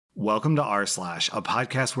Welcome to r/, a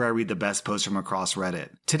podcast where I read the best posts from across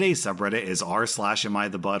Reddit. Today's subreddit is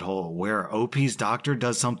r/AmITheA butthole, where OP's doctor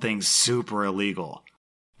does something super illegal.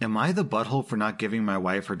 Am I the butthole for not giving my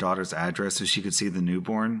wife her daughter's address so she could see the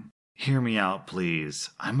newborn? Hear me out,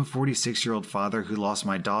 please. I'm a 46-year-old father who lost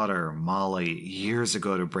my daughter, Molly, years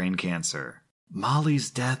ago to brain cancer.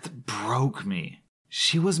 Molly's death broke me.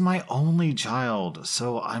 She was my only child,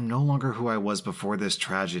 so I'm no longer who I was before this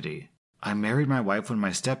tragedy. I married my wife when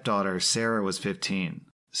my stepdaughter, Sarah, was 15.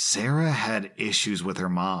 Sarah had issues with her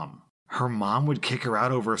mom. Her mom would kick her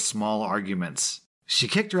out over small arguments. She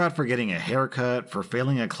kicked her out for getting a haircut, for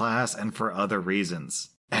failing a class, and for other reasons.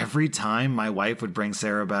 Every time, my wife would bring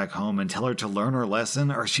Sarah back home and tell her to learn her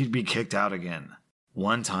lesson or she'd be kicked out again.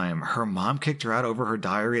 One time, her mom kicked her out over her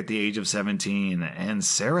diary at the age of 17, and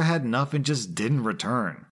Sarah had enough and just didn't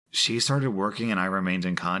return. She started working and I remained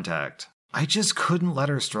in contact. I just couldn't let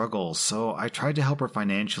her struggle, so I tried to help her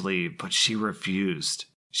financially, but she refused.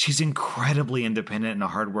 She's incredibly independent and a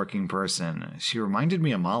hardworking person. She reminded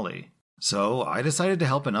me of Molly. So I decided to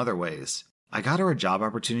help in other ways. I got her a job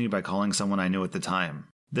opportunity by calling someone I knew at the time.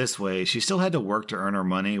 This way, she still had to work to earn her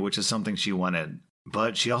money, which is something she wanted.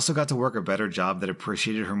 But she also got to work a better job that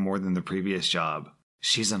appreciated her more than the previous job.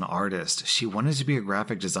 She's an artist. She wanted to be a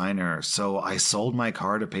graphic designer, so I sold my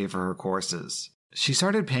car to pay for her courses. She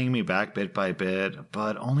started paying me back bit by bit,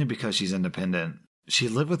 but only because she's independent. She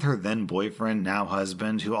lived with her then boyfriend, now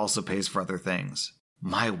husband, who also pays for other things.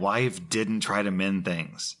 My wife didn't try to mend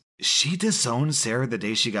things. She disowned Sarah the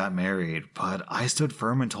day she got married, but I stood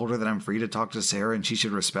firm and told her that I'm free to talk to Sarah and she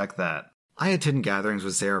should respect that. I attend gatherings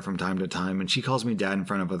with Sarah from time to time and she calls me dad in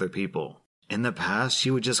front of other people. In the past,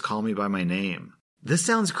 she would just call me by my name. This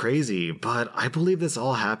sounds crazy, but I believe this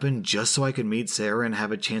all happened just so I could meet Sarah and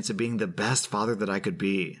have a chance of being the best father that I could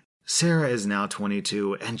be. Sarah is now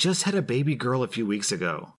 22 and just had a baby girl a few weeks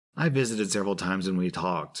ago. I visited several times and we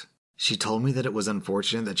talked. She told me that it was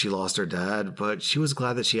unfortunate that she lost her dad, but she was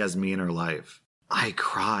glad that she has me in her life. I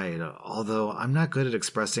cried, although I'm not good at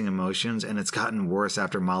expressing emotions and it's gotten worse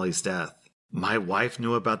after Molly's death. My wife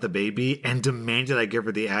knew about the baby and demanded I give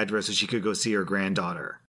her the address so she could go see her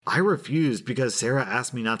granddaughter. I refused because Sarah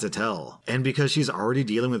asked me not to tell, and because she's already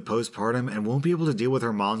dealing with postpartum and won't be able to deal with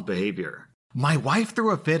her mom's behavior. My wife threw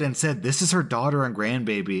a fit and said this is her daughter and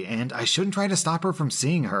grandbaby, and I shouldn't try to stop her from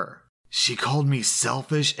seeing her. She called me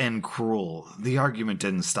selfish and cruel. The argument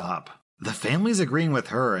didn't stop. The family's agreeing with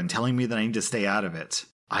her and telling me that I need to stay out of it.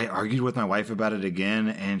 I argued with my wife about it again,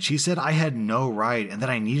 and she said I had no right and that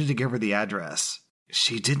I needed to give her the address.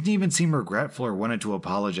 She didn't even seem regretful or wanted to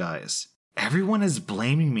apologize. Everyone is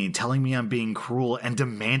blaming me, telling me I'm being cruel, and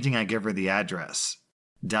demanding I give her the address.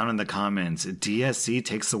 Down in the comments, DSC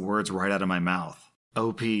takes the words right out of my mouth.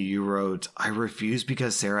 OP, you wrote, I refuse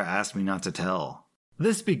because Sarah asked me not to tell.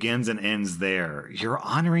 This begins and ends there. You're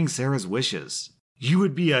honoring Sarah's wishes. You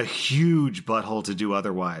would be a huge butthole to do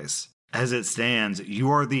otherwise. As it stands, you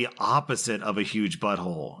are the opposite of a huge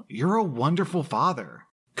butthole. You're a wonderful father.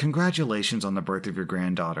 Congratulations on the birth of your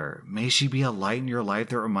granddaughter. May she be a light in your life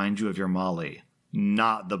that reminds you of your Molly.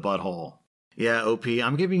 Not the butthole. Yeah, OP,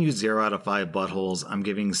 I'm giving you 0 out of 5 buttholes, I'm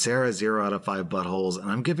giving Sarah 0 out of 5 buttholes, and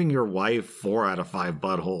I'm giving your wife 4 out of 5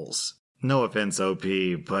 buttholes. No offense, OP,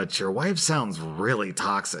 but your wife sounds really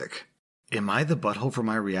toxic. Am I the butthole for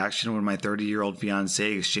my reaction when my 30-year-old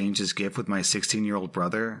fiancé exchanged his gift with my 16-year-old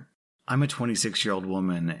brother? I'm a 26-year-old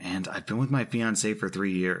woman, and I've been with my fiancé for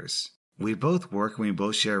 3 years. We both work and we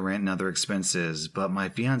both share rent and other expenses, but my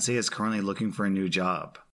fiancé is currently looking for a new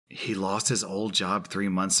job. He lost his old job 3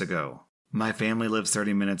 months ago. My family lives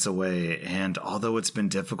 30 minutes away, and although it's been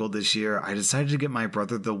difficult this year, I decided to get my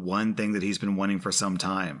brother the one thing that he's been wanting for some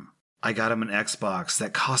time. I got him an Xbox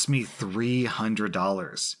that cost me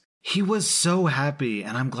 $300. He was so happy,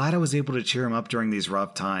 and I'm glad I was able to cheer him up during these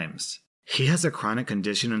rough times. He has a chronic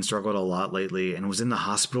condition and struggled a lot lately and was in the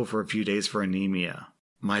hospital for a few days for anemia.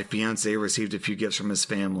 My fiancé received a few gifts from his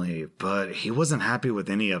family, but he wasn't happy with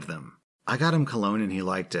any of them. I got him cologne and he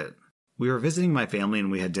liked it. We were visiting my family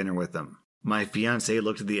and we had dinner with them. My fiancé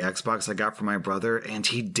looked at the Xbox I got for my brother and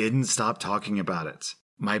he didn't stop talking about it.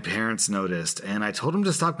 My parents noticed and I told him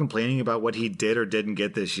to stop complaining about what he did or didn't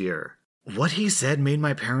get this year. What he said made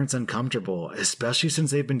my parents uncomfortable, especially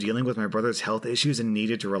since they've been dealing with my brother's health issues and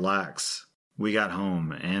needed to relax. We got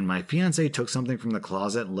home and my fiancé took something from the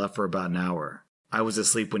closet and left for about an hour. I was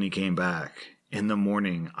asleep when he came back. In the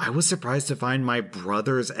morning, I was surprised to find my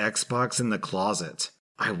brother's Xbox in the closet.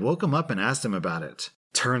 I woke him up and asked him about it.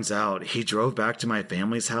 Turns out, he drove back to my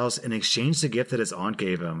family's house and exchanged a gift that his aunt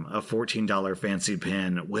gave him, a $14 fancy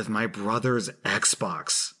pen, with my brother's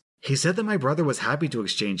Xbox. He said that my brother was happy to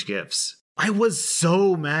exchange gifts. I was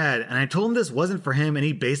so mad, and I told him this wasn't for him, and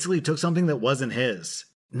he basically took something that wasn't his.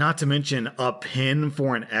 Not to mention a pin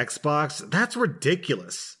for an Xbox. That's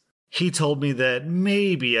ridiculous. He told me that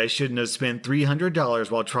maybe I shouldn't have spent $300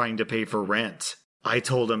 while trying to pay for rent. I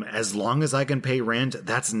told him as long as I can pay rent,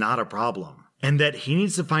 that's not a problem. And that he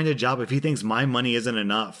needs to find a job if he thinks my money isn't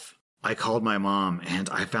enough. I called my mom, and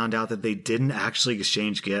I found out that they didn't actually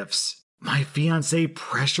exchange gifts. My fiancé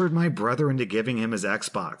pressured my brother into giving him his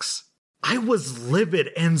Xbox. I was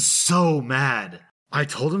livid and so mad. I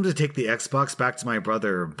told him to take the Xbox back to my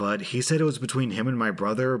brother, but he said it was between him and my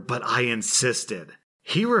brother, but I insisted.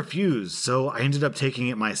 He refused, so I ended up taking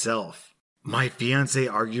it myself. My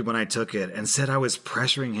fiancé argued when I took it and said I was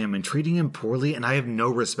pressuring him and treating him poorly, and I have no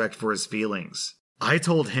respect for his feelings. I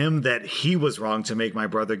told him that he was wrong to make my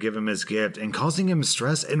brother give him his gift and causing him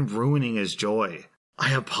stress and ruining his joy.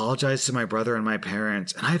 I apologized to my brother and my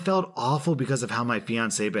parents, and I felt awful because of how my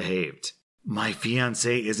fiancé behaved. My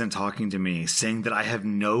fiancé isn't talking to me, saying that I have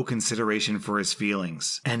no consideration for his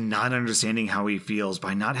feelings, and not understanding how he feels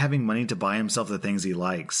by not having money to buy himself the things he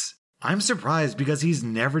likes. I'm surprised because he's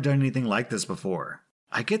never done anything like this before.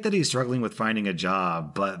 I get that he's struggling with finding a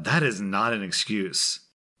job, but that is not an excuse.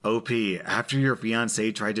 OP, after your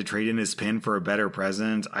fiancé tried to trade in his pin for a better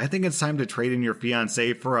present, I think it's time to trade in your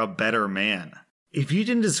fiancé for a better man. If you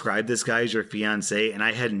didn't describe this guy as your fiancé and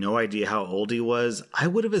I had no idea how old he was, I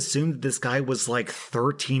would have assumed that this guy was like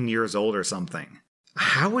 13 years old or something.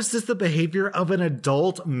 How is this the behavior of an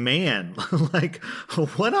adult man? Like,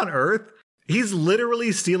 what on earth? He's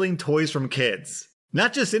literally stealing toys from kids.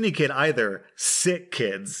 Not just any kid either, sick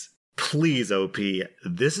kids. Please, OP,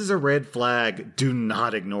 this is a red flag. Do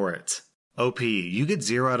not ignore it. OP, you get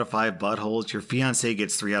 0 out of 5 buttholes, your fiancé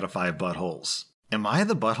gets 3 out of 5 buttholes. Am I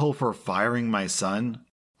the butthole for firing my son?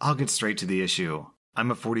 I'll get straight to the issue.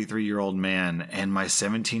 I'm a 43-year-old man, and my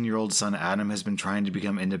 17-year-old son Adam has been trying to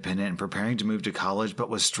become independent and preparing to move to college but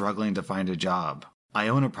was struggling to find a job. I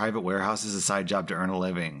own a private warehouse as a side job to earn a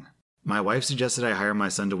living. My wife suggested I hire my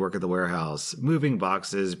son to work at the warehouse, moving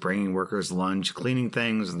boxes, bringing workers lunch, cleaning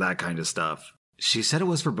things, that kind of stuff. She said it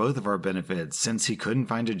was for both of our benefits since he couldn't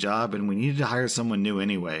find a job and we needed to hire someone new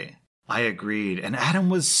anyway. I agreed, and Adam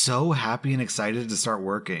was so happy and excited to start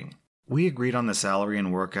working. We agreed on the salary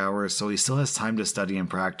and work hours, so he still has time to study and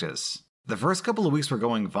practice. The first couple of weeks were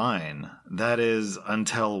going fine. That is,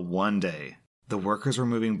 until one day. The workers were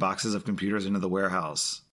moving boxes of computers into the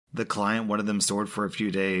warehouse. The client wanted them stored for a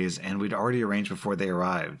few days, and we'd already arranged before they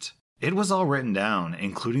arrived. It was all written down,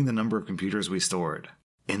 including the number of computers we stored.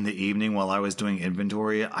 In the evening while I was doing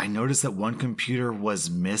inventory, I noticed that one computer was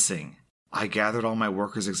missing. I gathered all my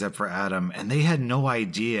workers except for Adam, and they had no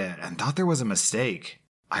idea and thought there was a mistake.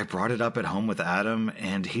 I brought it up at home with Adam,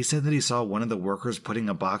 and he said that he saw one of the workers putting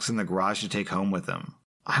a box in the garage to take home with him.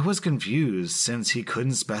 I was confused since he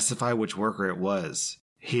couldn't specify which worker it was.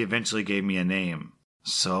 He eventually gave me a name.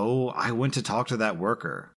 So I went to talk to that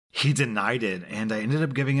worker. He denied it, and I ended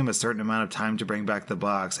up giving him a certain amount of time to bring back the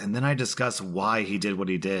box, and then I discussed why he did what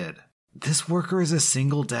he did. This worker is a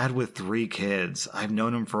single dad with 3 kids. I've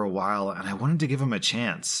known him for a while, and I wanted to give him a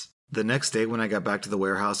chance. The next day when I got back to the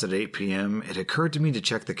warehouse at 8 p.m., it occurred to me to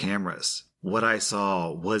check the cameras. What I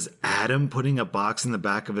saw was Adam putting a box in the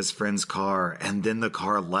back of his friend's car, and then the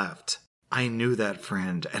car left. I knew that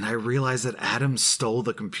friend, and I realized that Adam stole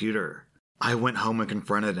the computer. I went home and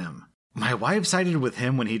confronted him. My wife sided with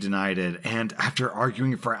him when he denied it, and after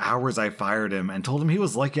arguing for hours I fired him and told him he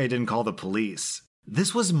was lucky I didn't call the police.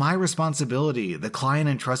 This was my responsibility. The client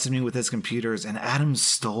entrusted me with his computers, and Adam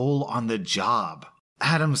stole on the job.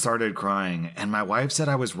 Adam started crying, and my wife said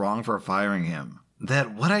I was wrong for firing him.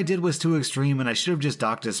 That what I did was too extreme and I should have just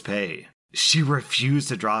docked his pay. She refused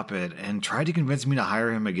to drop it and tried to convince me to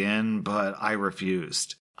hire him again, but I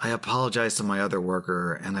refused. I apologized to my other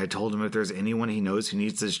worker, and I told him if there's anyone he knows who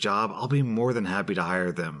needs this job, I'll be more than happy to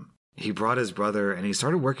hire them. He brought his brother, and he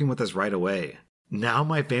started working with us right away. Now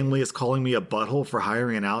my family is calling me a butthole for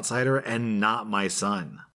hiring an outsider and not my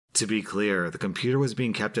son. To be clear, the computer was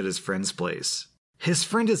being kept at his friend's place. His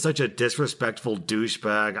friend is such a disrespectful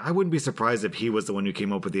douchebag, I wouldn't be surprised if he was the one who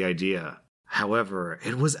came up with the idea. However,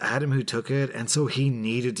 it was Adam who took it, and so he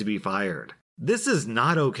needed to be fired. This is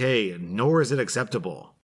not okay, nor is it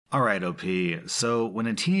acceptable. Alright, OP, so when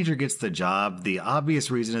a teenager gets the job, the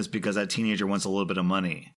obvious reason is because that teenager wants a little bit of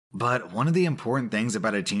money. But one of the important things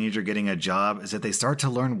about a teenager getting a job is that they start to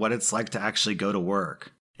learn what it's like to actually go to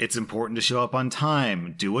work. It's important to show up on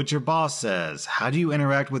time, do what your boss says, how do you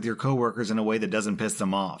interact with your coworkers in a way that doesn't piss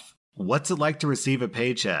them off? What's it like to receive a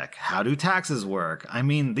paycheck? How do taxes work? I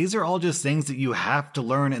mean, these are all just things that you have to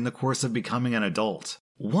learn in the course of becoming an adult.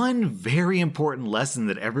 One very important lesson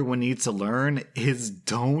that everyone needs to learn is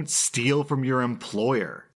don't steal from your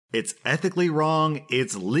employer. It's ethically wrong,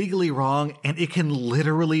 it's legally wrong, and it can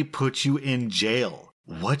literally put you in jail.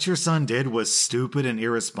 What your son did was stupid and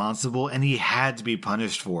irresponsible, and he had to be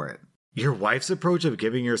punished for it. Your wife's approach of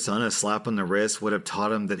giving your son a slap on the wrist would have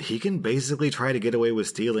taught him that he can basically try to get away with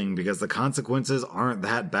stealing because the consequences aren't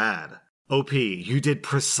that bad. OP, you did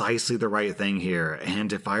precisely the right thing here,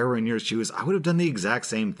 and if I were in your shoes, I would have done the exact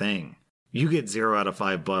same thing. You get 0 out of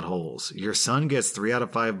 5 buttholes, your son gets 3 out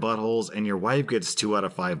of 5 buttholes, and your wife gets 2 out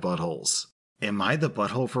of 5 buttholes. Am I the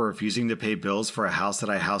butthole for refusing to pay bills for a house that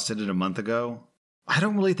I house-sitted a month ago? I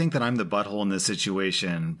don't really think that I'm the butthole in this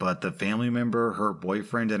situation, but the family member, her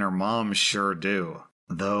boyfriend, and her mom sure do.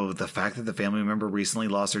 Though the fact that the family member recently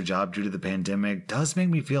lost her job due to the pandemic does make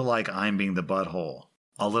me feel like I'm being the butthole.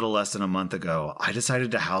 A little less than a month ago, I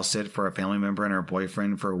decided to house sit for a family member and her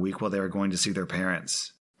boyfriend for a week while they were going to see their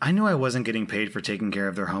parents. I knew I wasn't getting paid for taking care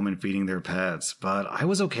of their home and feeding their pets, but I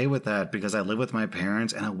was okay with that because I live with my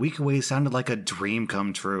parents and a week away sounded like a dream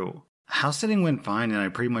come true. House sitting went fine and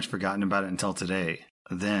I'd pretty much forgotten about it until today.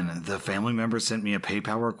 Then, the family member sent me a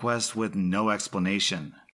PayPal request with no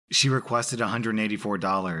explanation. She requested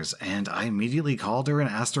 $184, and I immediately called her and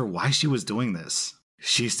asked her why she was doing this.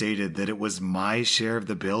 She stated that it was my share of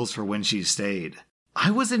the bills for when she stayed.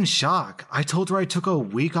 I was in shock. I told her I took a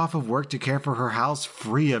week off of work to care for her house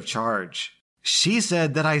free of charge. She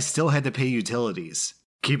said that I still had to pay utilities.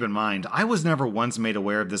 Keep in mind, I was never once made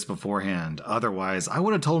aware of this beforehand, otherwise I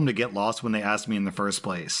would have told them to get lost when they asked me in the first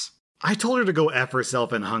place. I told her to go F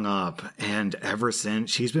herself and hung up, and ever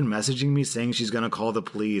since, she's been messaging me saying she's gonna call the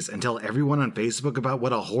police and tell everyone on Facebook about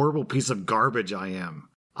what a horrible piece of garbage I am.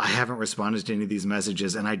 I haven't responded to any of these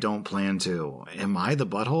messages and I don't plan to. Am I the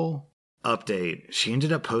butthole? Update. She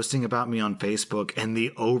ended up posting about me on Facebook and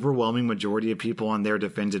the overwhelming majority of people on there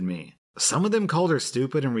defended me. Some of them called her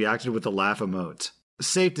stupid and reacted with a laugh emote.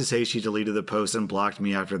 Safe to say she deleted the post and blocked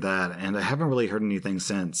me after that, and I haven't really heard anything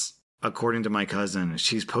since. According to my cousin,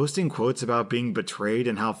 she's posting quotes about being betrayed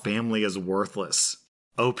and how family is worthless.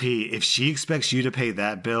 OP, if she expects you to pay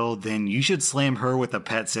that bill, then you should slam her with a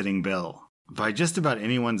pet sitting bill. By just about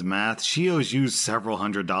anyone's math, she owes you several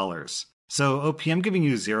 $100s. So, OP, I'm giving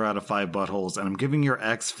you 0 out of 5 buttholes, and I'm giving your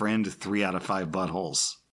ex-friend 3 out of 5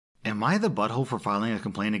 buttholes. Am I the butthole for filing a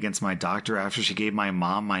complaint against my doctor after she gave my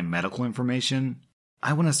mom my medical information?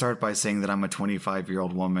 I want to start by saying that I'm a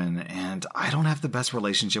 25-year-old woman, and I don't have the best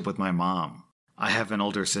relationship with my mom. I have an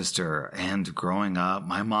older sister, and growing up,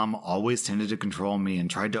 my mom always tended to control me and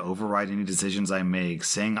tried to override any decisions I make,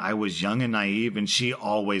 saying I was young and naive and she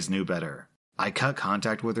always knew better. I cut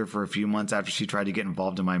contact with her for a few months after she tried to get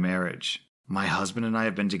involved in my marriage. My husband and I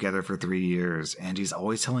have been together for 3 years, and he's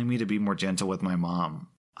always telling me to be more gentle with my mom.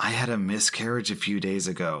 I had a miscarriage a few days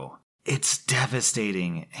ago. It's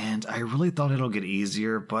devastating, and I really thought it'll get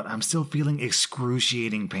easier, but I'm still feeling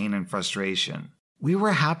excruciating pain and frustration. We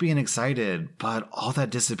were happy and excited, but all that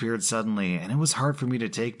disappeared suddenly, and it was hard for me to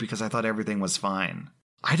take because I thought everything was fine.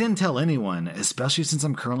 I didn't tell anyone, especially since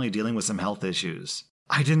I'm currently dealing with some health issues.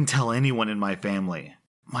 I didn't tell anyone in my family.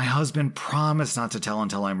 My husband promised not to tell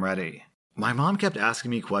until I'm ready. My mom kept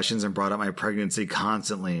asking me questions and brought up my pregnancy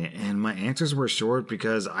constantly, and my answers were short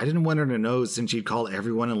because I didn't want her to know since she'd call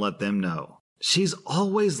everyone and let them know. She's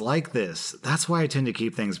always like this. That's why I tend to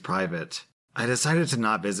keep things private. I decided to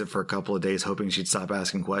not visit for a couple of days hoping she'd stop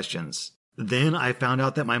asking questions. Then I found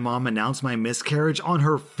out that my mom announced my miscarriage on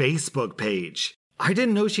her Facebook page. I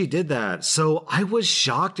didn't know she did that, so I was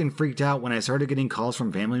shocked and freaked out when I started getting calls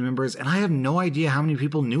from family members, and I have no idea how many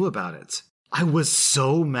people knew about it. I was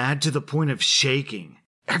so mad to the point of shaking.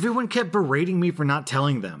 Everyone kept berating me for not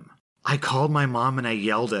telling them. I called my mom and I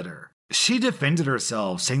yelled at her. She defended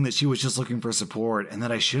herself, saying that she was just looking for support and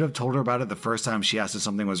that I should have told her about it the first time she asked if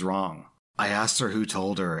something was wrong. I asked her who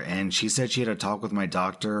told her, and she said she had a talk with my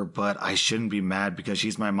doctor, but I shouldn't be mad because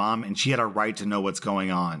she's my mom and she had a right to know what's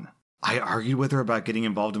going on. I argued with her about getting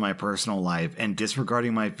involved in my personal life and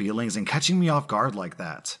disregarding my feelings and catching me off guard like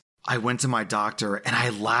that. I went to my doctor and I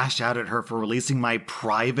lashed out at her for releasing my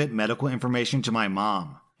private medical information to my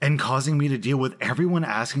mom and causing me to deal with everyone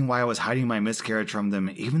asking why I was hiding my miscarriage from them,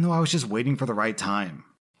 even though I was just waiting for the right time.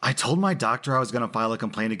 I told my doctor I was going to file a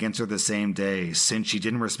complaint against her the same day since she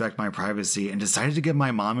didn't respect my privacy and decided to give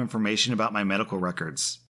my mom information about my medical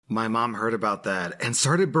records. My mom heard about that and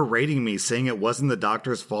started berating me, saying it wasn't the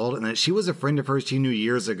doctor's fault and that she was a friend of hers she knew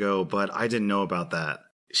years ago, but I didn't know about that.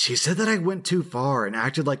 She said that I went too far and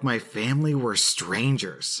acted like my family were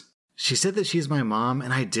strangers. She said that she's my mom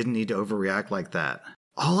and I didn't need to overreact like that.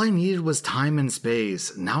 All I needed was time and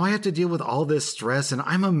space. Now I have to deal with all this stress and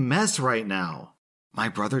I'm a mess right now. My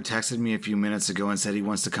brother texted me a few minutes ago and said he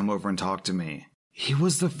wants to come over and talk to me. He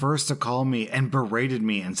was the first to call me and berated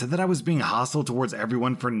me and said that I was being hostile towards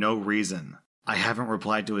everyone for no reason. I haven't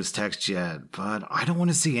replied to his text yet, but I don't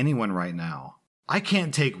want to see anyone right now. I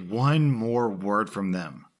can't take one more word from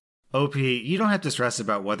them. OP, you don't have to stress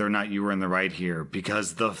about whether or not you were in the right here,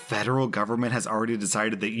 because the federal government has already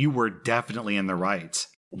decided that you were definitely in the right.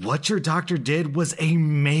 What your doctor did was a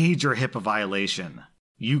major HIPAA violation.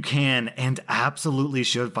 You can and absolutely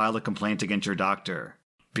should file a complaint against your doctor.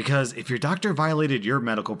 Because if your doctor violated your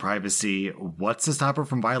medical privacy, what's to stop her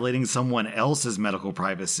from violating someone else's medical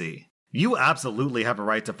privacy? You absolutely have a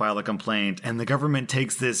right to file a complaint, and the government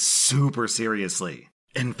takes this super seriously.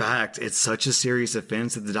 In fact, it's such a serious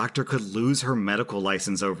offense that the doctor could lose her medical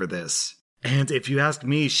license over this. And if you ask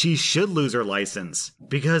me, she should lose her license.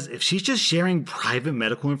 Because if she's just sharing private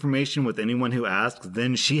medical information with anyone who asks,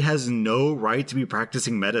 then she has no right to be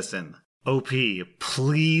practicing medicine. OP,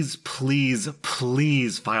 please, please,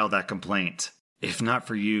 please file that complaint. If not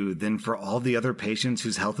for you, then for all the other patients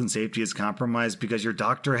whose health and safety is compromised because your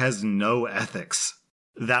doctor has no ethics.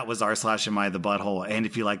 That was r/AmITheButthole, and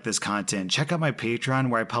if you like this content, check out my Patreon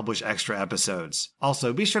where I publish extra episodes.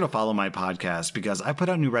 Also, be sure to follow my podcast because I put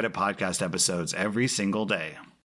out new Reddit podcast episodes every single day.